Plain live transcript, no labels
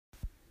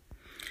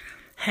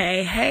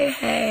Hey, hey,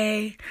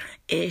 hey,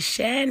 it's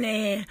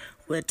Shannon.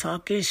 We're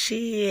talking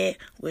shit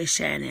with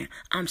Shannon.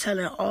 I'm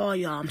telling all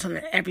y'all, I'm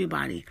telling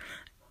everybody,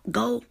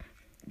 go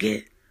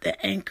get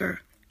the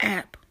Anchor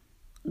app.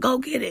 Go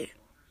get it.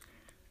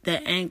 The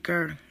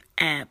Anchor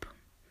app.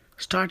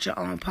 Start your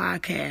own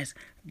podcast.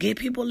 Get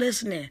people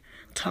listening.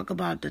 Talk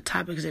about the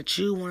topics that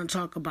you want to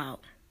talk about.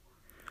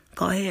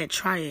 Go ahead,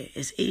 try it.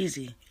 It's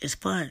easy. It's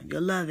fun.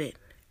 You'll love it.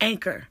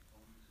 Anchor.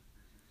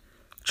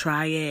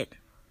 Try it.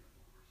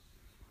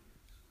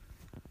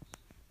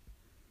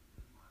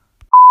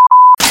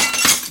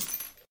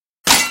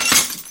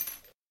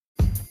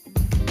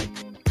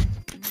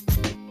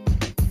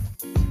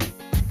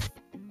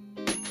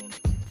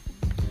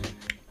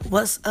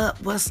 What's up,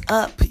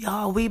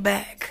 y'all? We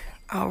back.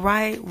 All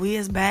right, we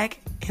is back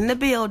in the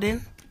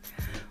building.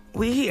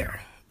 We here,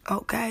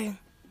 okay?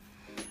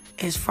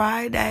 It's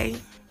Friday.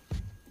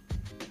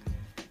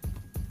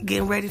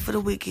 Getting ready for the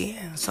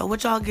weekend. So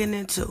what y'all getting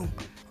into?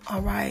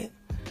 All right?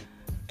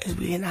 Is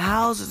we in the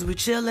house? Is we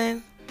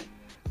chilling?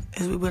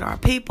 Is we with our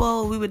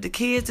people? We with the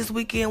kids this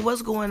weekend?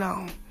 What's going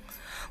on?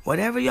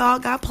 Whatever y'all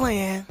got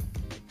planned,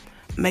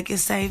 make it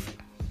safe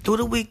through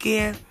the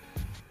weekend.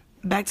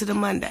 Back to the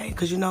Monday.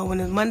 Because you know when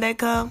the Monday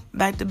come,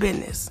 back to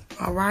business.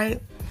 All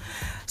right?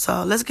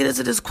 So let's get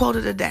into this quote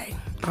of the day.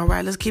 All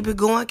right? Let's keep it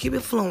going. Keep it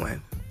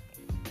flowing.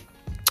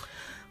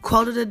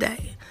 Quote of the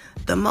day.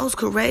 The most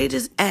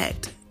courageous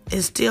act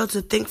is still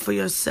to think for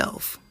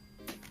yourself.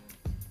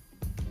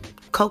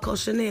 Coco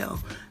Chanel.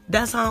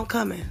 That's how I'm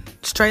coming.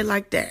 Straight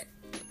like that.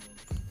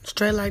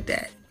 Straight like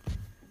that.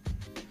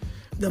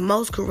 The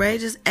most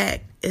courageous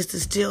act is to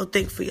still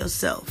think for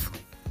yourself.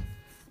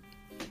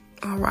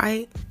 All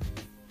right?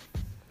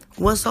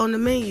 What's on the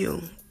menu?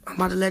 I'm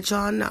about to let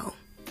y'all know.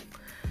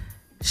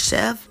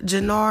 Chef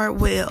Jannard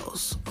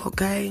Wells,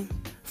 okay?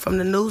 From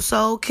the New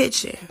Soul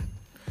Kitchen.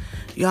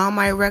 Y'all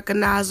might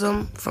recognize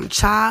him from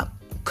Chop,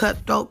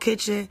 Cutthroat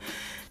Kitchen,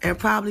 and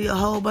probably a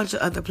whole bunch of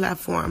other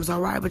platforms,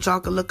 all right? But y'all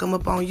can look him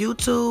up on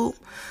YouTube.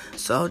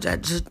 So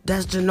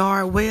that's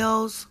Jannard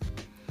Wells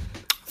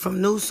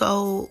from New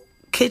Soul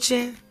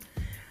Kitchen.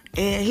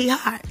 And he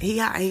hot. He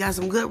got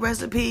some good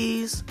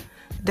recipes,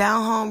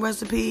 down-home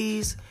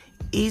recipes.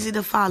 Easy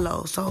to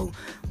follow. So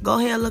go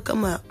ahead and look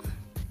them up.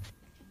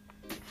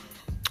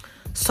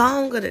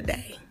 Song of the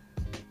day.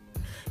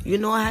 You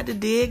know I had to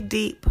dig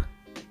deep.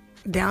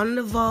 Down in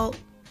the vault.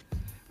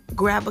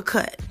 Grab a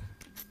cut.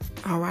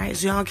 Alright,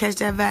 so y'all don't catch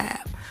that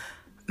vibe.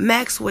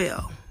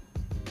 Maxwell.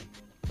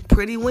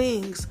 Pretty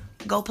Wings.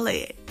 Go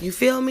play it. You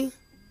feel me?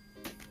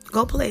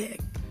 Go play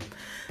it.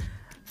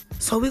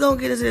 So we gonna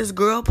get into this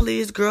Girl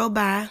Please, Girl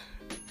Bye.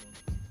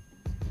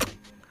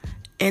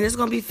 And it's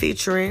gonna be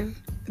featuring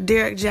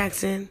Derek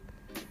Jackson.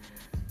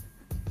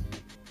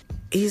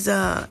 He's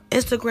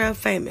Instagram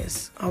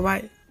famous. All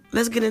right,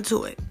 let's get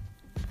into it.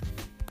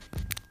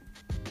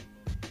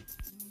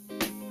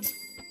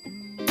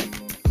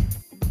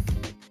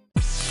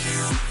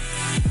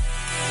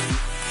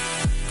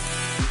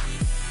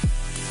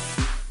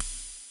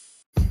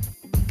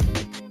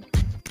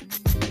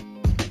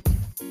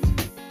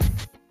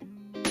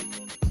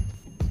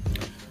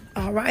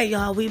 All right,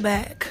 y'all, we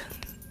back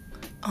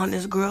on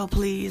this Girl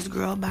Please,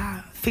 Girl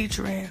Bye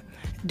featuring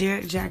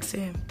Derek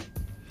Jackson,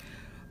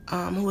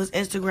 who was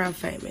Instagram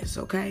famous,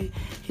 okay?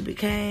 He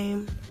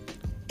became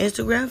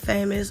Instagram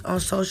famous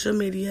on social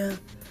media,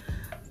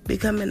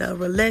 becoming a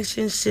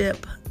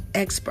relationship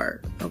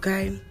expert,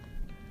 okay?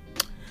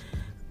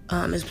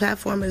 His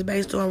platform is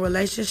based on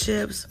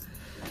relationships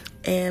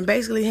and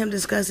basically him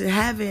discussing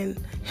having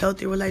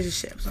healthy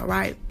relationships, all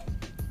right?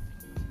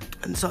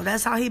 And so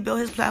that's how he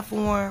built his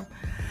platform.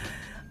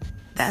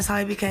 That's how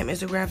he became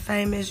Instagram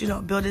famous,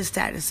 build his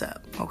status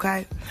up,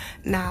 okay?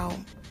 Now,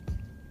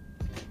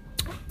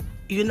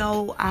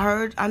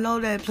 I know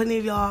that plenty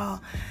of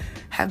y'all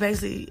have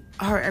basically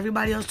heard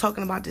everybody else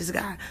talking about this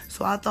guy.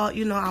 So I thought,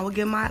 I would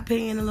give my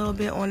opinion a little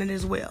bit on it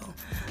as well.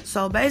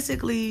 So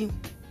basically,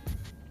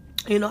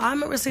 I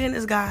remember seeing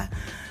this guy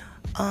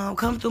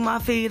come through my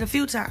feed a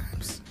few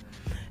times.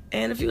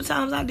 And a few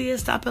times I did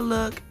stop and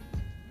look.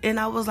 And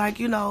I was like,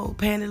 paying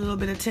a little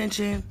bit of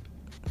attention.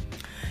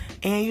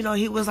 And,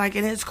 he was like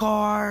in his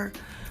car,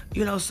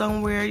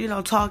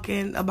 somewhere,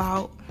 talking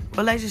about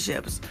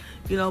relationships,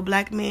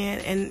 black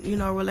men and,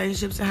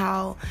 relationships and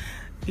how,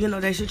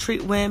 they should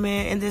treat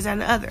women and this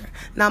and the other.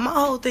 Now, my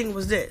whole thing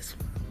was this,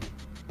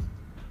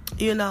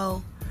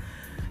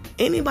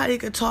 anybody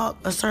could talk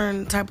a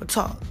certain type of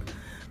talk,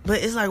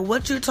 but it's like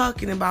what you're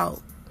talking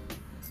about,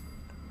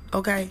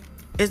 okay,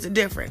 is the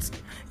difference.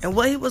 And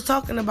what he was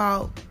talking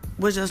about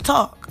was just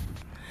talk.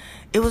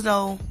 It was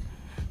no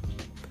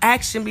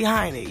action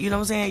behind it. You know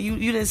what I'm saying?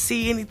 You didn't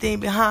see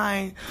anything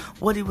behind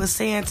what he was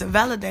saying to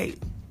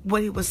validate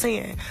what he was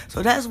saying.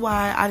 So that's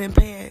why I didn't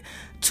pay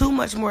too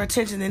much more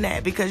attention than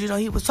that, because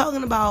he was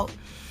talking about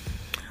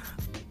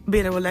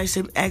being a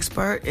relationship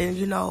expert and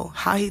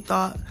how he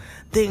thought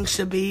things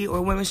should be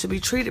or women should be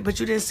treated, but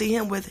you didn't see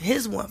him with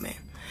his woman.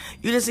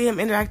 You didn't see him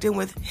interacting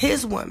with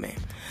his woman.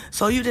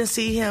 So you didn't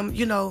see him,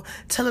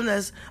 telling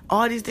us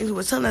all these things he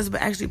was telling us,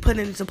 but actually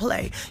putting it into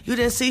play. You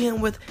didn't see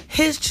him with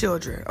his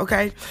children,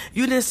 okay?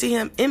 You didn't see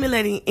him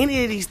emulating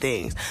any of these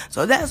things.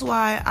 So that's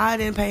why I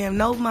didn't pay him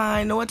no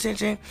mind, no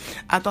attention.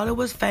 I thought it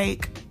was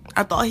fake.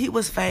 I thought he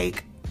was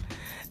fake.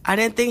 I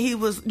didn't think he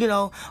was,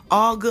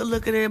 all good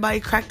looking.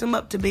 Everybody cracked him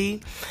up to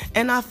be.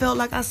 And I felt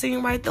like I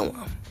seen right through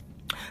him.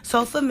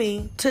 So for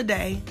me,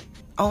 today,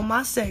 on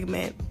my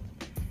segment,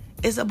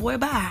 it's a boy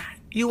bye.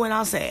 You went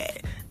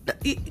outside.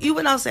 You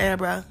went outside,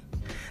 bruh.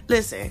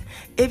 Listen,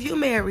 if you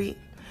married,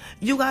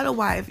 you got a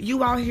wife,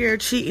 you out here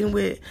cheating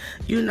with,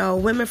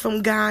 women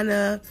from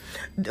Ghana,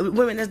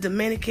 women that's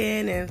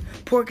Dominican and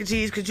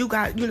Portuguese, because you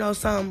got,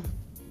 some,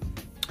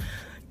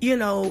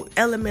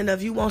 element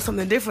of you want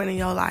something different in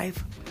your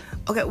life.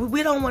 Okay,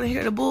 we don't want to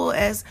hear the bull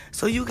as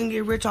so you can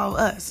get rich off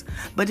us.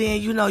 But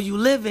then, you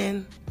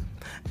living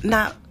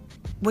not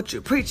what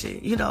you're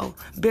preaching.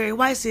 Barry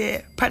White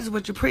said, practice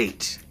what you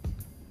preach.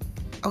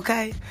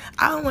 Okay?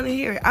 I don't want to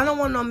hear it. I don't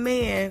want no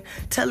man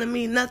telling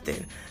me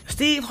nothing.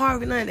 Steve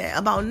Harvey, none of that,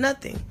 about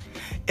nothing,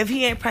 if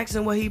he ain't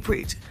practicing what he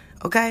preach.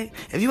 Okay?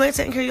 If you ain't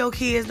taking care of your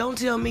kids, don't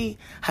tell me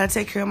how to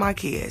take care of my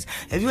kids.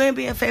 If you ain't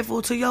being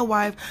faithful to your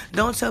wife,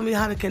 don't tell me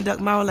how to conduct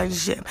my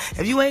relationship.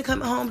 If you ain't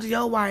coming home to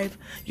your wife,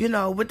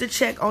 with the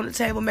check on the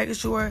table, making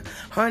sure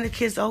her and the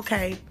kids are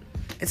okay,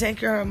 and taking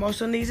care of her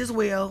emotional needs as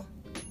well,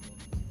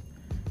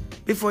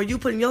 before you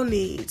put in your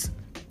needs,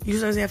 you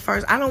know what I'm saying,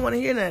 first, I don't want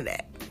to hear none of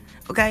that.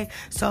 Okay,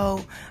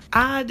 so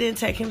I didn't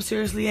take him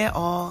seriously at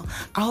all.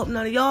 I hope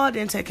none of y'all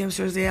didn't take him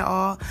seriously at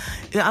all.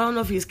 I don't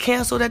know if he's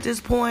canceled at this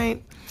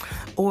point,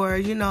 or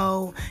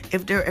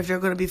if they're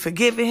going to be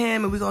forgiving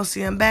him and we're going to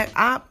see him back.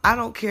 I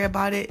don't care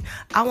about it.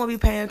 I won't be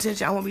paying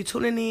attention. I won't be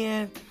tuning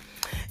in.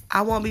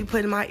 I won't be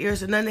putting my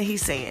ears to nothing that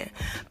he's saying,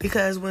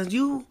 because when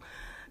you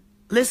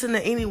listen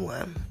to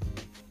anyone,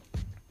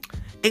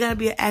 it got to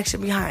be an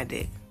action behind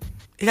it.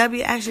 It got to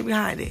be action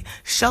behind it.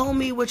 Show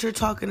me what you're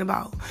talking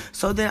about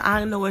so then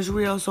I know it's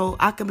real, so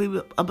I can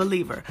be a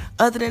believer.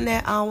 Other than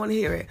that, I don't want to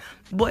hear it.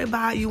 Boy,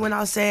 bye, you went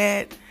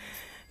outside.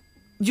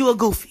 You a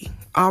goofy,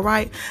 all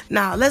right?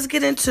 Now, let's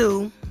get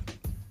into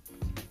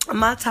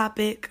my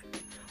topic,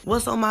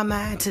 what's on my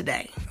mind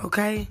today,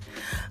 okay?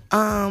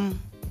 I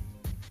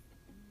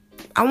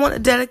want to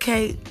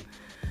dedicate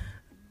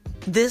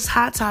this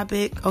hot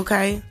topic,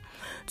 okay,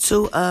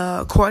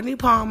 to Courtney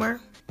Palmer,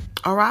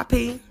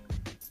 R.I.P.,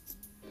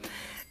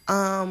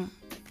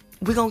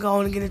 we're going to go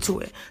on and get into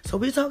it. So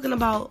we're talking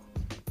about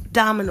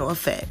domino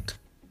effect,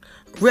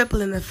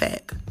 rippling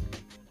effect,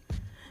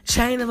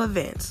 chain of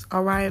events,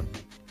 all right?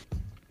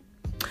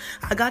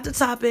 I got the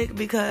topic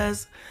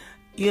because,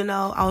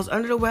 I was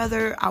under the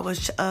weather. I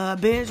was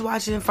binge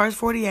watching First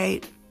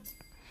 48.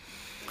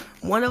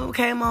 One of them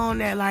came on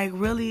that,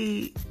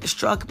 really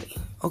struck me,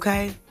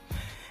 okay?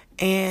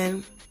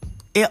 And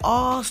it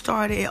all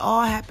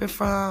happened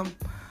from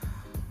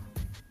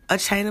a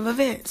chain of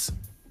events.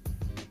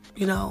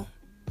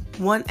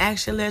 One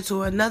action led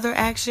to another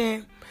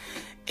action,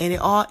 and it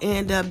all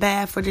ended up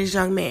bad for this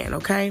young man,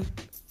 okay?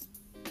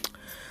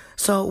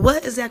 So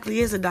what exactly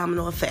is a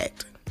domino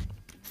effect?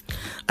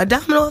 A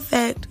domino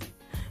effect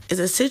is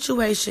a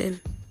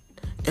situation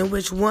in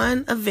which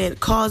one event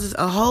causes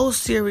a whole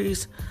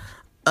series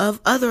of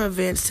other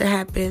events to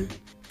happen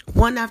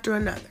one after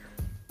another.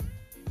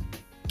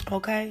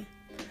 Okay?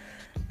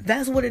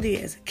 That's what it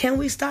is. Can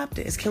we stop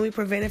this? Can we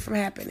prevent it from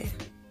happening?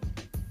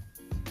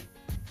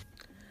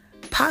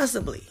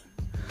 Possibly.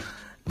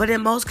 But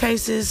in most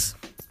cases,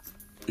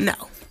 no.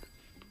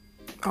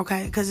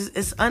 Okay? Because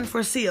it's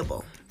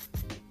unforeseeable.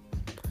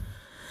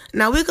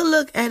 Now, we can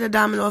look at a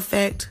domino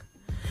effect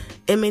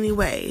in many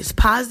ways,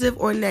 positive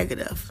or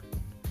negative.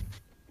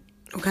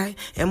 Okay?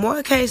 In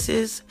more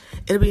cases,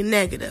 it'll be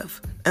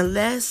negative,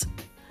 unless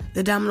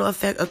the domino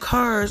effect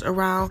occurs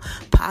around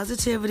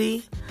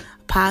positivity,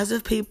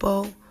 positive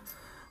people,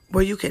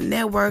 where you can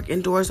network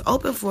and doors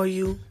open for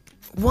you,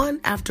 one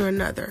after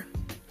another.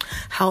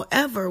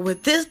 However,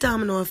 with this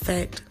domino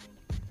effect,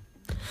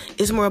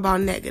 it's more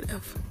about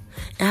negative,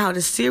 and how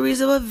the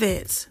series of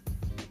events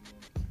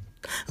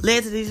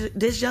led to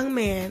this young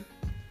man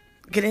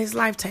getting his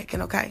life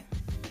taken, okay?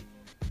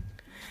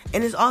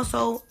 And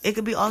it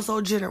could be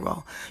also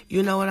general.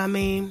 You know what I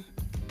mean?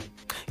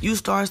 You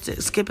start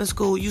skipping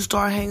school. You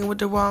start hanging with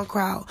the wrong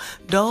crowd.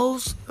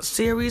 Those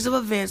series of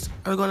events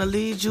are going to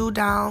lead you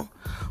down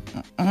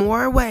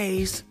more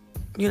ways,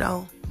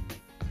 They'll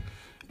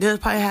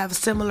probably have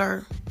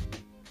similar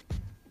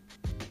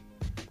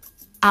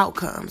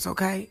outcomes,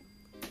 okay?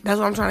 That's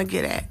what I'm trying to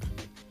get at.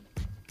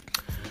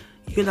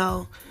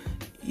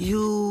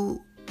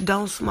 You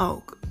don't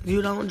smoke.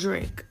 You don't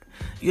drink.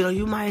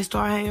 You might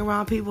start hanging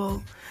around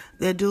people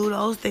that do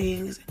those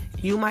things.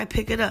 You might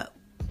pick it up.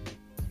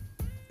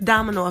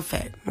 Domino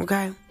effect,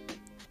 okay?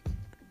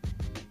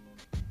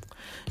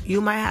 You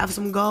might have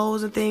some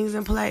goals and things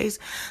in place.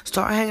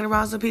 Start hanging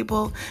around some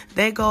people.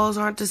 Their goals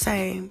aren't the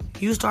same.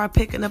 You start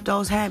picking up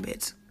those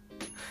habits.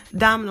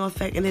 Domino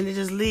effect. And then it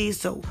just leads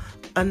to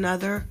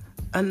another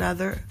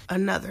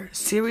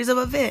series of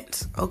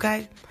events,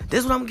 okay?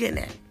 This is what I'm getting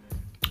at.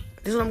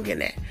 This is what I'm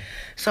getting at.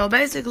 So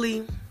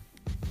basically,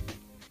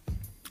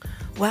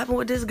 what happened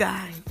with this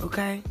guy,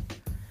 okay?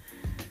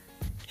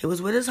 He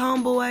was with his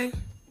homeboy.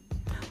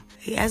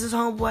 He asked his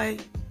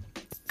homeboy,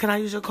 can I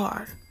use your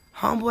car?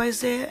 Homeboy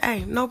said,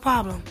 hey, no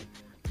problem.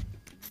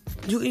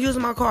 You can use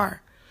my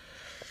car.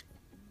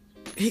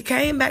 He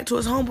came back to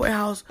his homeboy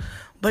house,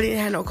 but he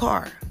didn't have no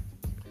car.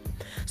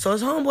 So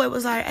his homeboy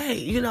was like,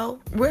 hey,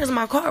 where's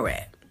my car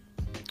at?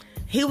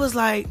 He was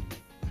like,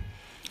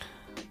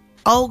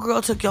 old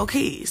girl took your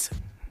keys.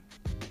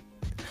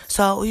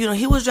 So,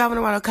 he was driving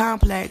around a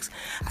complex.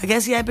 I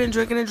guess he had been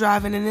drinking and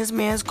driving in this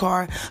man's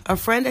car. A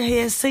friend of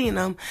his seen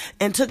him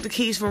and took the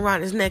keys from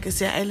around his neck and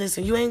said, hey,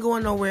 listen, you ain't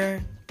going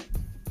nowhere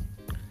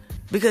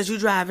because you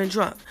driving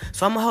drunk.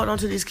 So I'm going to hold on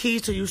to these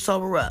keys till you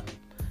sober up.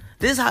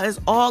 This is how it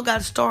all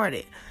got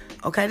started.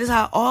 Okay, this is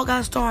how it all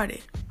got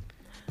started.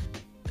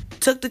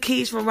 Took the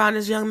keys from around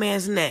this young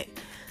man's neck.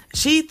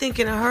 She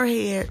thinking in her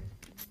head,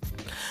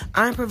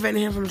 I'm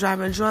preventing him from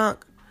driving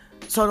drunk,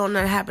 so don't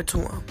nothing happen to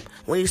him.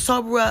 When he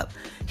sober up,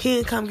 he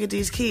didn't come get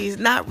these keys,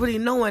 not really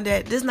knowing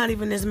that this is not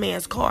even this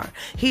man's car.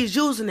 He's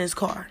using his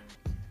car.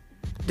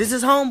 This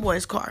is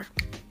homeboy's car.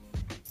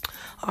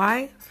 All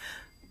right?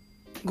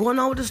 Going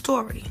on with the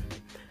story.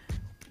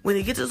 When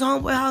he gets to his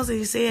homeboy house and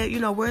he said,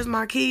 where's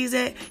my keys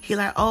at? He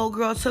like, old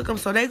girl took them.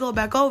 So they go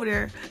back over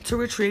there to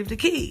retrieve the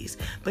keys.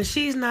 But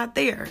she's not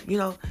there.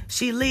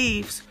 She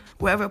leaves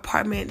wherever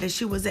apartment that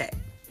she was at.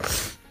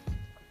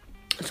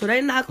 So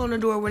they knock on the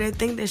door where they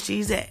think that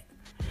she's at.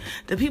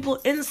 The people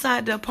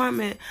inside the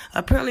apartment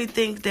apparently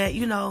think that,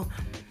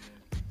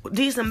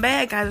 these some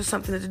bad guys or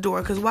something at the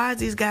door. Because why is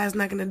these guys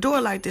knocking the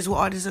door like this with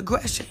all this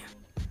aggression?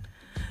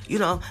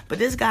 But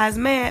this guy's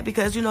mad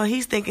because,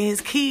 he's thinking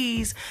his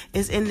keys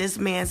is in this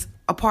man's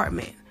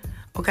apartment.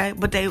 Okay?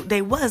 But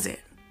they wasn't.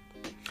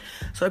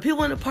 So the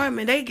people in the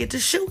apartment, they get to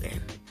shooting.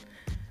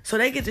 So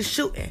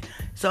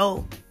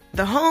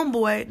the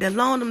homeboy that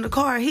loaned him the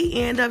car,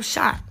 he end up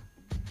shot.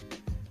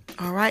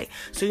 All right?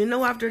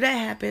 So after that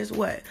happens,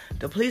 what?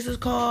 The police is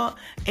called,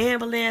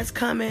 ambulance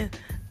coming.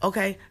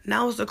 Okay?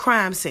 Now it's the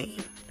crime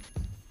scene.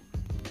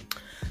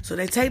 So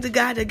they take the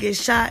guy that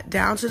gets shot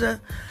down to the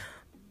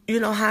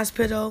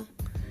hospital.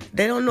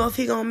 They don't know if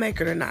he gonna make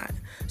it or not.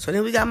 So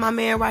then we got my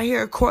man right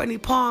here, Courtney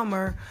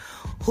Palmer,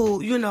 who,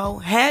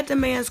 had the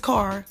man's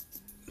car.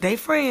 They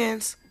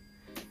friends.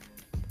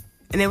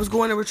 And they was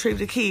going to retrieve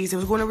the keys. They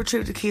was going to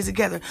retrieve the keys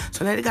together.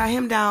 So they got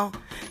him down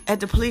at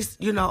the police,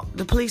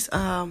 the police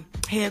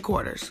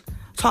headquarters,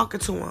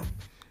 talking to him,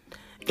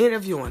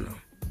 interviewing him.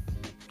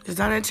 It's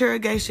not an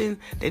interrogation.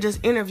 They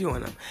just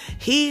interviewing him.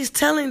 He's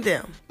telling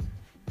them,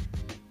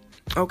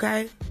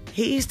 okay?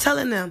 He's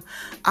telling them,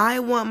 I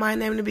want my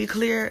name to be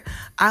cleared.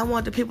 I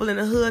want the people in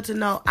the hood to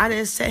know I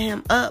didn't set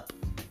him up.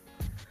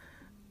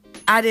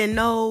 I didn't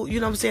know,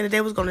 that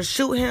they was going to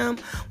shoot him.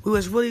 We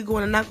was really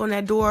going to knock on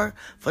that door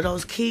for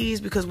those keys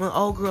because when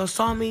old girl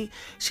saw me,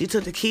 she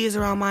took the keys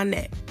around my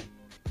neck.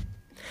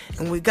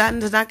 And we got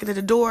into knocking at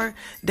the door.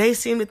 They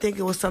seemed to think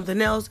it was something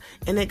else,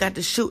 and they got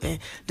to shooting.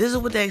 This is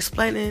what they're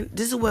explaining.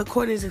 This is what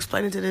Courtney's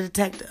explaining to the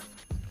detective.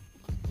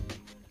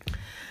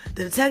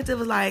 The detective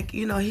was like,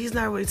 he's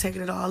not really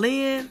taking it all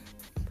in.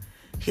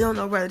 He don't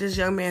know whether this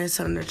young man is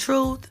telling the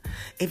truth,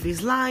 if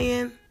he's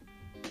lying,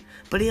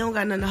 but he don't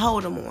got nothing to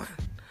hold him on.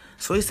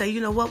 So he said, we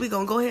going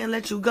to go ahead and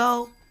let you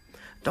go.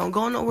 Don't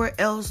go nowhere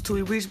else till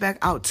we reach back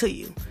out to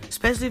you,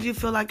 especially if you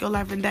feel like your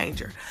life in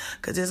danger.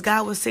 Because this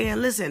guy was saying,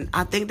 listen,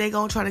 I think they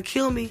going to try to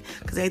kill me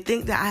because they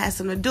think that I had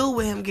something to do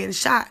with him getting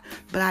shot,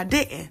 but I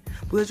didn't.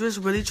 We was just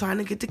really trying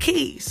to get the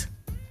keys.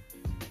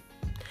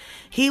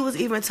 He was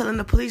even telling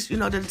the police,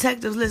 the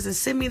detectives, listen,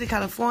 send me to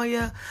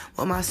California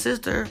with my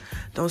sister.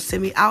 Don't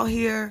send me out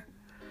here.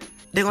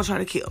 They're going to try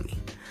to kill me.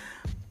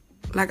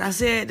 Like I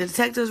said, the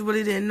detectives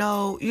really didn't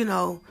know,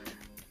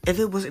 if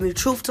it was any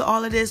truth to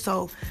all of this,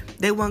 so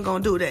they weren't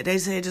going to do that. They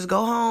said, just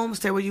go home,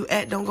 stay where you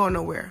at, don't go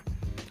nowhere.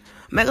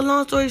 Make a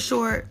long story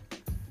short,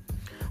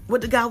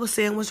 what the guy was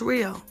saying was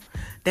real.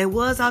 They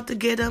was out to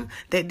get him.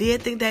 They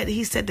did think that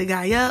he set the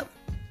guy up.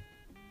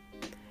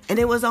 And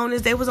they was on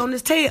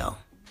his tail.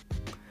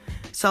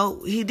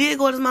 So he did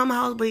go to his mama's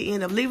house, but he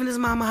ended up leaving his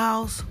mama's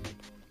house.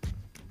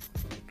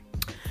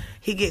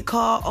 He get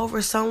called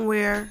over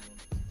somewhere.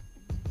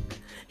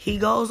 He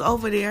goes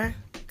over there.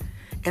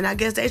 And I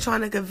guess they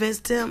trying to convince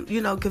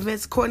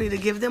Courtney to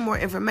give them more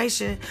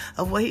information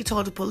of what he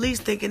told the police,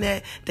 thinking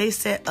that they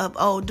set up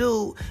old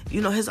dude,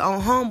 his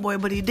own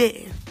homeboy, but he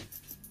didn't.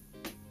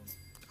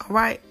 All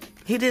right?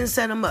 He didn't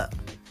set him up.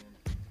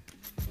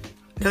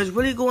 They was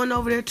really going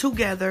over there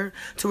together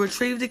to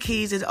retrieve the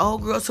keys that the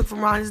old girl took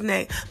from around his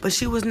neck, but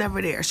she was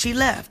never there. She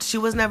left. She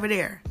was never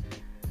there.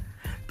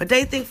 But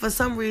they think for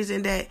some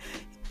reason that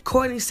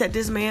Courtney set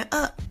this man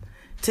up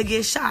to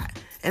get shot.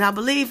 And I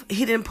believe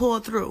he didn't pull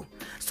through.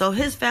 So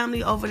his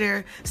family over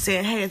there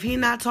saying, hey, if he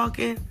not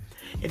talking,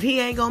 if he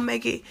ain't gonna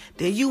make it,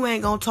 then you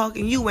ain't gonna talk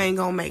and you ain't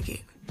gonna make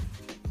it.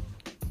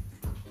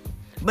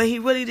 But he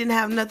really didn't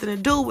have nothing to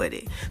do with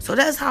it. So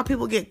that's how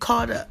people get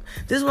caught up.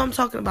 This is what I'm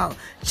talking about.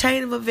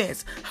 Chain of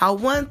events. How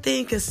one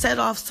thing can set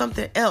off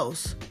something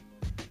else.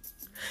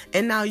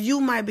 And now you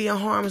might be in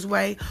harm's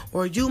way,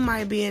 or you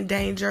might be in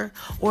danger,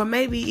 or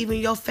maybe even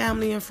your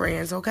family and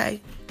friends,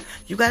 okay?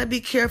 You got to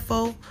be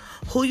careful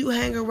who you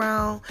hang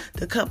around,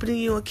 the company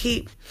you will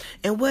keep,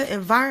 and what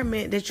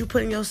environment that you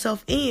putting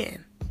yourself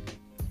in.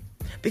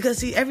 Because,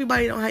 see,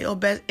 everybody don't have your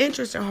best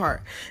interest in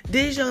heart.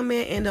 This young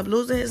man ended up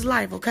losing his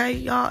life, okay,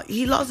 y'all?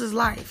 He lost his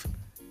life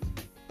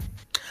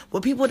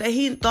with people that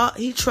he thought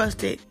he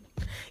trusted.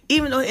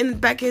 Even though in the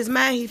back of his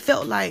mind, he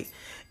felt like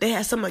they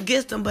had something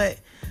against him. But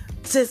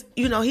since,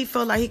 he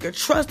felt like he could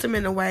trust him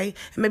in a way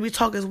and maybe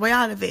talk his way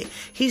out of it,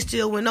 he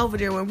still went over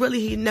there when really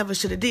he never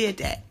should have did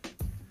that.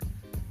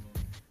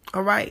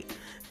 All right?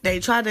 They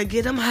tried to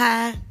get him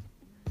high.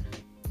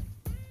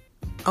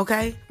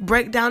 Okay?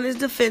 Break down his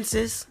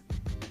defenses.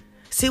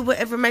 See what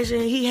information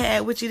he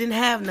had, which he didn't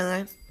have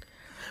none.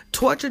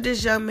 Tortured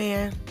this young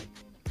man.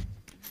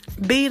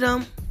 Beat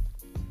him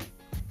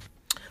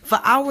for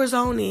hours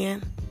on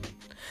end.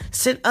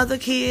 Sent other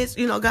kids,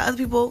 got other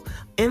people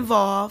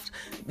involved.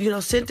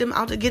 Sent them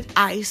out to get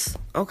ice.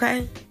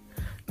 Okay?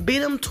 Beat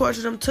them,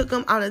 tortured them, took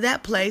them out of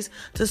that place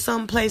to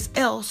someplace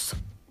else.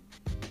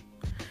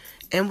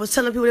 And was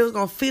telling people they was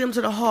going to feed them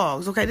to the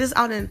hogs. Okay? This is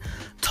out in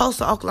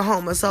Tulsa,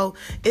 Oklahoma. So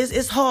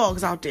it's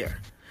hogs out there.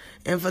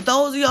 And for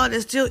those of y'all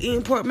that still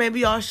eating pork, maybe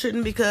y'all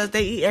shouldn't, because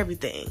they eat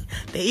everything.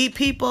 They eat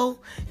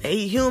people, they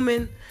eat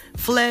human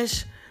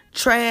flesh,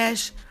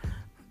 trash,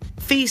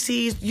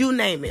 feces, you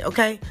name it,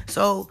 okay?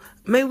 So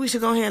maybe we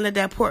should go ahead and let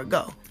that pork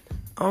go,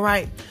 all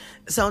right?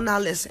 So now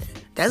listen,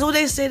 that's what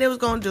they said they was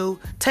going to do,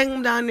 take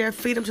him down there,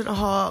 feed him to the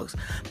hogs,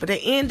 but they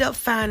end up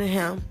finding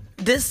him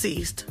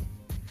deceased,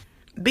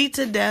 beat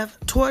to death,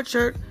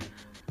 tortured,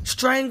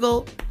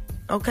 strangled,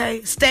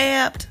 okay,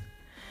 stabbed,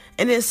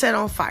 and then set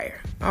on fire,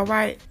 all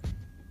right?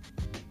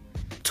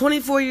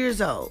 24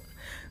 years old.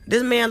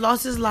 This man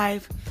lost his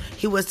life.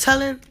 He was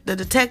telling the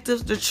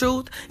detectives the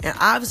truth, and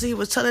obviously he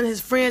was telling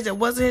his friends that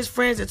wasn't his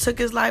friends that took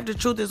his life the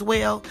truth as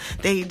well,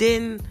 that he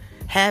didn't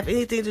have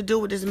anything to do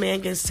with this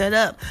man getting set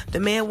up. The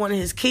man wanted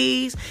his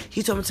keys.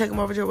 He told him to take him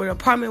over to where the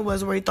apartment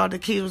was, where he thought the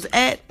keys was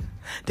at.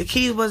 The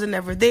keys wasn't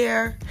ever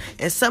there,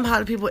 and somehow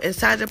the people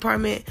inside the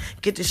apartment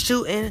get to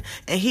shooting,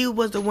 and he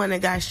was the one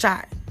that got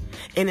shot.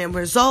 And as a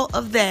result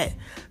of that,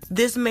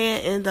 this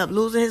man ended up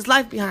losing his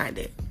life behind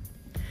it.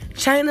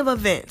 Chain of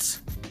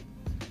events.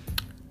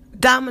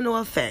 Domino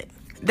effect.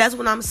 That's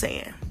what I'm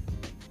saying.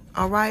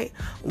 All right?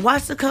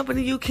 Watch the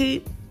company you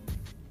keep.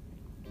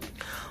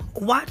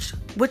 Watch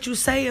what you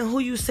say and who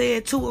you say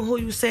it to and who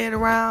you say it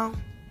around.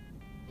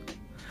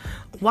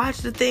 Watch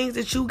the things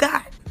that you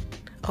got.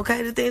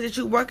 Okay? The things that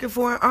you're working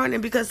for and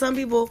earning, because some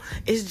people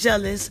is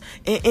jealous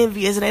and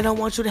envious and they don't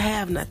want you to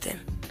have nothing.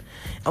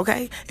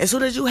 Okay? As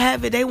soon as you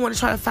have it, they want to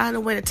try to find a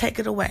way to take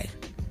it away.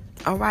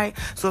 All right?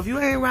 So if you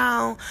ain't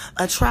around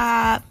a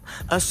tribe,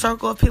 a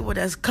circle of people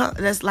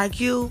that's like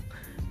you,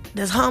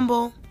 that's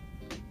humble,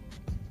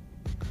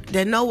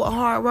 that know what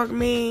hard work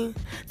means,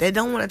 that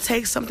don't want to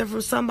take something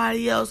from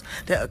somebody else,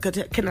 that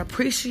can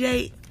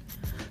appreciate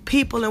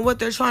people and what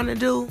they're trying to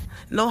do,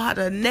 know how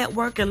to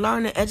network and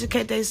learn and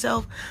educate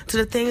themselves to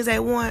the things they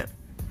want.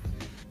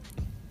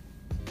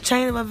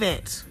 Chain of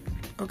events.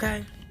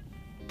 Okay?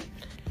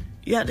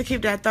 You have to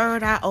keep that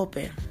third eye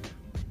open.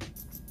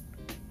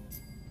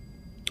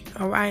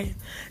 All right?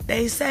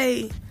 They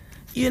say,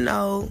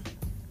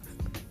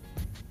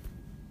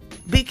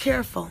 be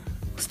careful.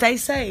 Stay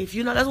safe.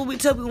 That's what we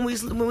tell people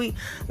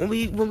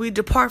when we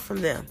depart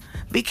from them.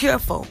 Be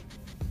careful.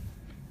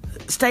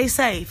 Stay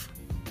safe.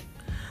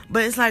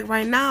 But it's like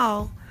right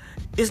now,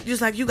 it's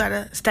just like you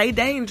gotta stay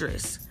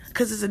dangerous,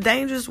 because it's a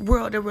dangerous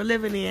world that we're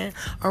living in,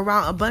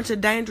 around a bunch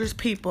of dangerous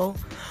people,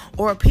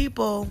 or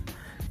people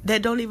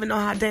that don't even know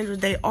how dangerous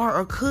they are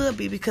or could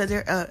be, because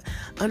they're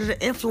under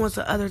the influence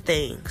of other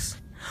things,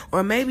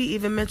 or maybe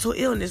even mental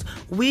illness.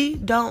 We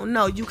don't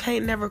know. You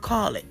can't never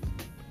call it.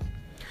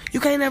 You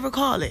can't never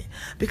call it,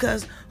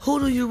 because who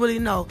do you really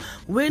know?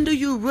 When do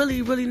you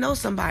really, really know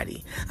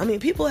somebody? I mean,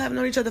 people have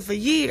known each other for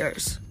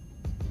years.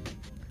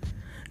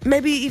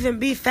 Maybe even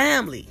be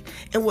family,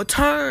 and will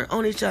turn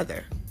on each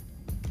other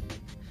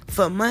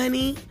for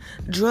money,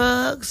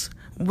 drugs,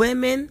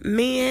 women,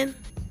 men.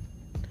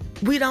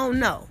 We don't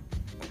know.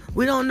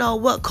 We don't know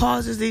what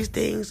causes these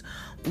things,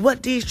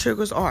 what these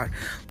triggers are.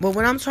 But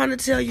what I'm trying to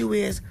tell you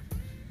is,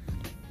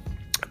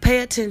 pay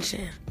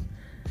attention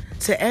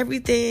to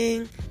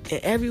everything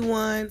and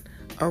everyone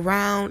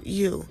around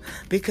you,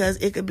 because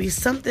it could be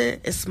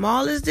something as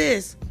small as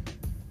this,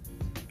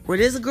 where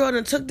this girl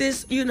done took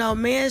this,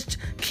 man's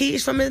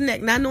keys from his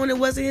neck, not knowing it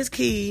wasn't his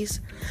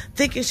keys,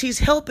 thinking she's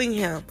helping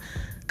him,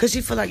 because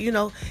she feel like,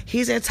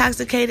 he's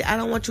intoxicated, I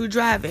don't want you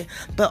driving.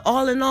 But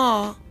all in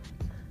all,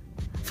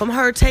 from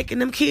her taking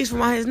them keys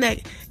from around his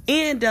neck,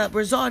 end up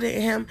resulting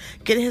in him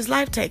getting his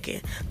life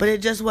taken. But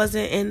it just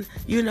wasn't in,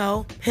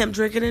 him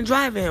drinking and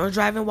driving, or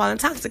driving while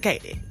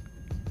intoxicated.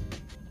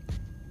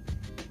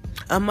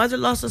 A mother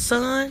lost a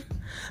son.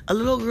 A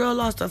little girl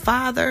lost a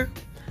father.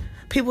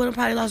 People have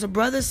probably lost a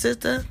brother,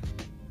 sister,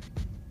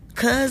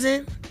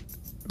 cousin,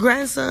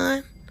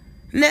 grandson,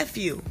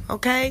 nephew,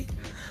 okay?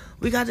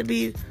 We got to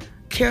be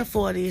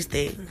careful of these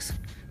things.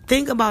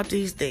 Think about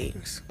these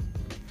things.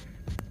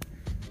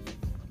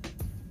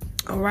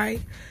 All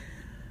right?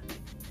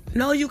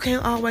 No, you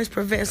can't always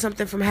prevent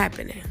something from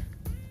happening.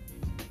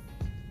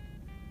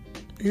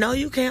 No,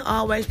 you can't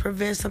always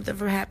prevent something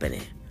from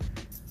happening.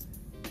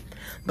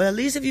 But at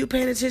least if you're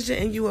paying attention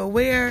and you're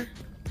aware,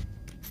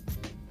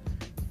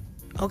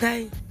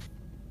 okay,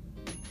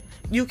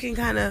 you can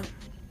kind of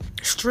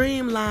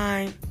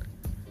streamline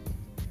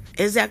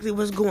exactly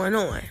what's going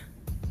on.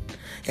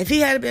 If he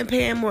had been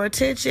paying more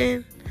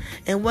attention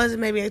and wasn't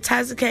maybe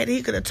intoxicated,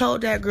 he could have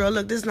told that girl,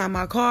 look, this is not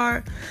my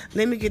car.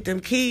 Let me get them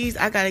keys.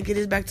 I got to get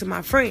this back to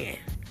my friend.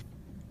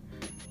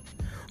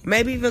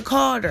 Maybe even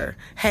called her.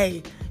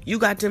 Hey, you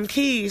got them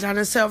keys. I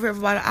done sat over here for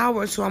about an hour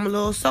or two. I'm a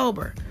little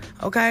sober.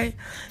 Okay?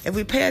 If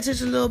we pay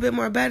attention a little bit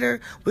more better,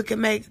 we can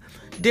make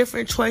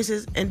different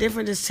choices and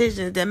different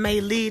decisions that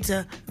may lead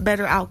to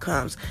better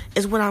outcomes,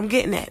 is what I'm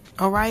getting at.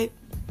 All right?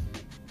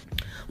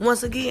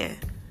 Once again,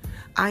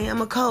 I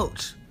am a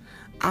coach.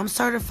 I'm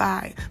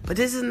certified. But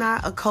this is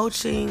not a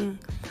coaching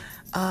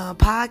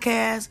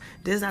podcast.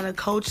 This is not a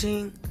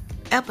coaching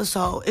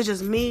episode. It's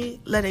just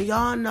me letting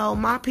y'all know,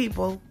 my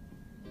people,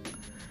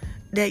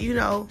 that, you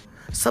know,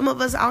 some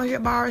of us out here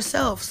by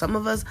ourselves. Some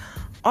of us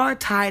are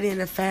tied in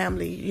a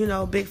family, you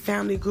know, big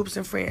family groups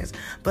and friends.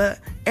 But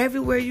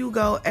everywhere you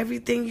go,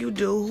 everything you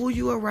do, who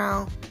you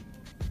around,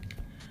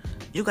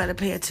 you got to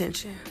pay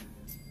attention.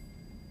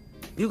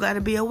 You got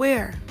to be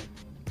aware.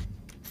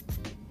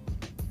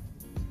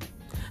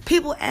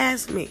 People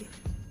ask me,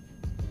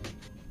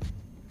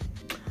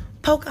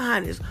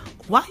 Pocahontas,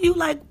 why you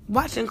like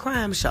watching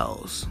crime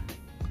shows?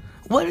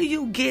 What do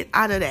you get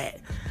out of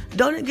that?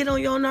 Don't it get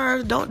on your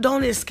nerves?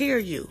 Don't it scare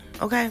you?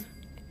 Okay?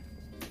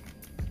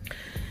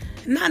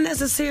 Not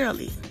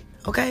necessarily.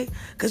 Okay?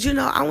 Because, you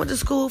know, I went to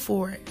school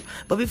for it.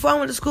 But before I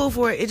went to school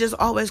for it, it just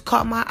always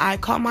caught my eye,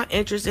 caught my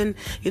interest. And,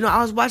 you know,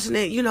 I was watching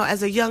it, you know,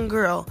 as a young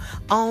girl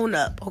on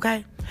up.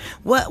 Okay?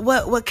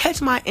 What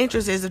catch my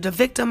interest is the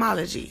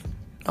victimology.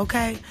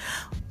 Okay?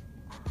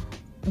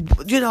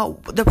 You know,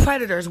 the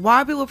predators.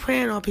 Why are people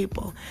preying on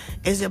people?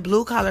 Is it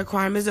blue collar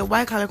crime? Is it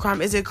white collar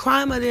crime? Is it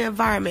crime of the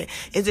environment?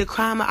 Is it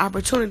crime of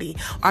opportunity?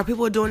 Are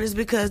people doing this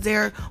because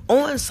they're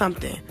on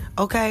something?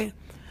 Okay?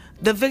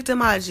 The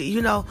victimology.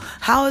 You know,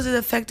 how is it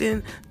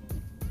affecting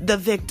the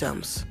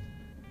victims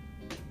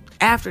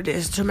after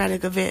this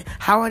traumatic event?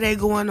 How are they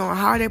going on?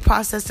 How are they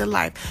processing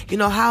life? You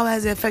know, how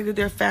has it affected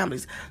their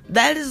families?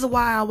 That is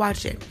why I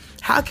watch it.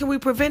 How can we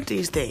prevent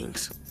these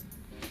things?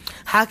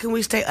 How can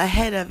we stay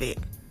ahead of it?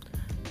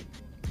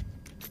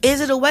 Is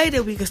it a way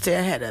that we can stay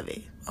ahead of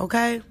it?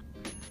 Okay?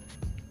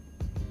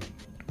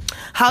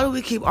 How do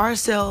we keep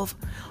ourselves,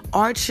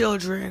 our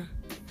children,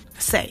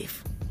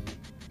 safe?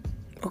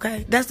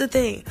 Okay? That's the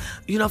thing.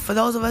 You know, for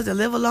those of us that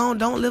live alone,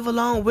 don't live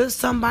alone, with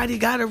somebody,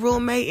 got a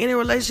roommate, in a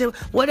relationship,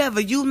 whatever.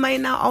 You may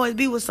not always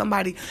be with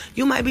somebody.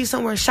 You might be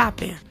somewhere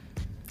shopping.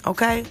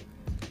 Okay?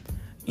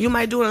 You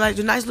might do like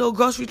a nice little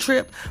grocery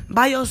trip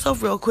by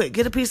yourself real quick.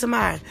 Get a peace of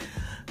mind.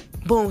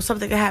 Boom,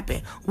 something can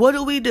happen. What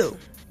do?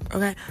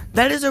 Okay?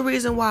 That is the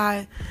reason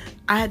why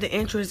I had the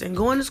interest in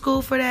going to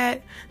school for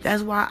that.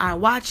 That's why I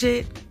watch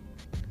it.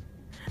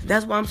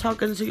 That's why I'm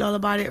talking to y'all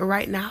about it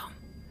right now.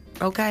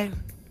 Okay?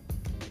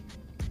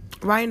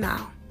 Right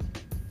now.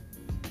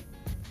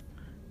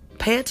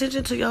 Pay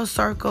attention to your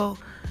circle,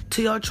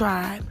 to your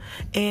tribe.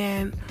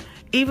 And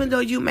even though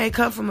you may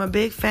come from a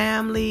big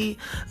family,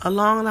 a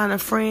long line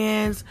of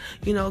friends,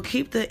 you know,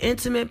 keep the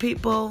intimate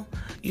people,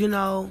 you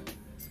know,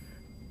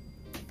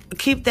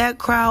 keep that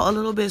crowd a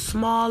little bit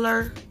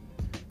smaller.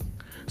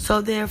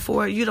 So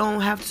therefore, you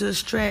don't have to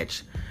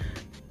stretch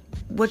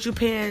what you're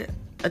paying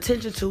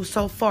attention to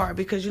so far.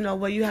 Because, you know,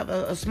 when you have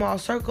a small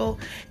circle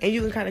and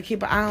you can kind of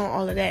keep an eye on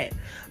all of that.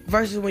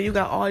 Versus when you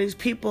got all these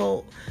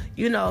people,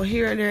 you know,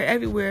 here and there,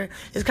 everywhere.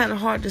 It's kind of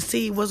hard to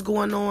see what's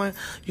going on.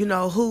 You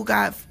know, who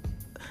got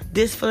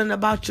this feeling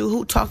about you,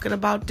 who talking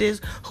about this,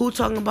 who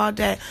talking about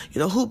that, you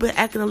know, who been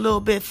acting a little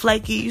bit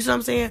flaky. You see what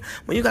I'm saying?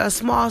 When you got a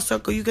small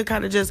circle, you can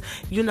kind of just,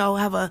 you know,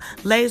 have a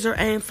laser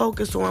aim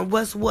focus on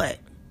what's what,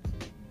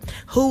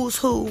 who's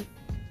who,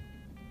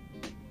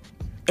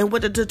 and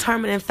what the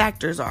determining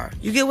factors are.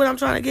 You get what I'm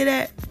trying to get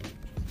at?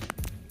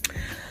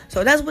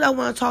 So that's what I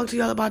want to talk to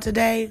y'all about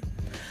today.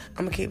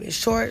 I'm going to keep it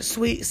short,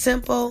 sweet,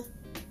 simple.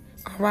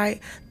 All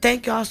right.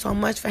 Thank y'all so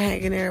much for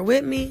hanging there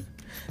with me,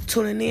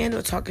 tuning in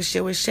or talking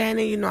shit with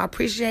Shannon. You know, I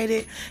appreciate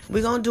it.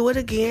 We're going to do it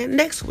again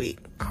next week.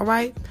 All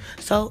right.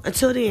 So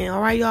until then,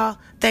 all right, y'all.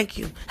 Thank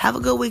you. Have a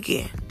good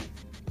weekend.